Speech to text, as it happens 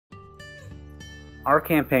Our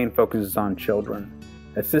campaign focuses on children,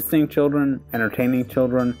 assisting children, entertaining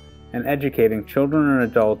children, and educating children and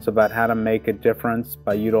adults about how to make a difference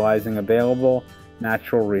by utilizing available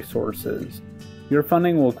natural resources. Your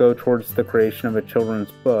funding will go towards the creation of a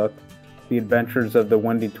children's book, The Adventures of the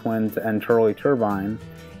Windy Twins and Turley Turbine,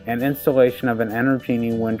 and installation of an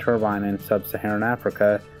Energini wind turbine in sub-Saharan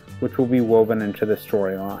Africa, which will be woven into the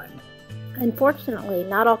storyline. Unfortunately,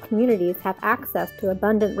 not all communities have access to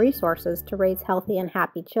abundant resources to raise healthy and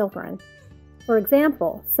happy children. For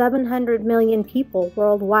example, 700 million people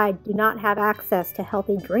worldwide do not have access to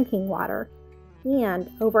healthy drinking water, and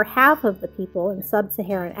over half of the people in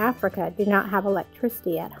sub-Saharan Africa do not have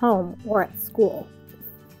electricity at home or at school.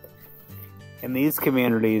 In these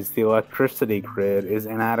communities, the electricity grid is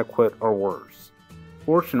inadequate or worse.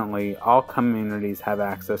 Fortunately, all communities have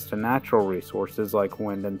access to natural resources like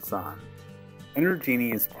wind and sun.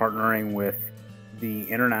 Energini is partnering with the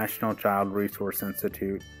International Child Resource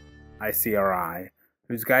Institute, ICRI,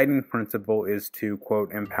 whose guiding principle is to,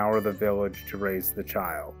 quote, empower the village to raise the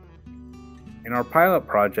child. In our pilot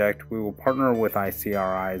project, we will partner with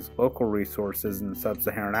ICRI's local resources in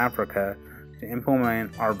sub-Saharan Africa to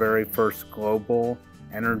implement our very first global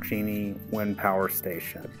Energini wind power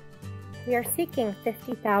station. We are seeking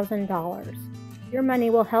 $50,000. Your money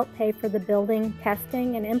will help pay for the building,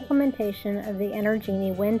 testing, and implementation of the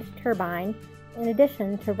Energini wind turbine, in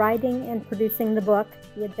addition to writing and producing the book,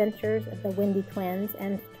 The Adventures of the Windy Twins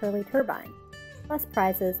and Turley Turbine, plus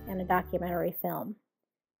prizes and a documentary film.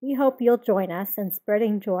 We hope you'll join us in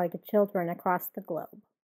spreading joy to children across the globe.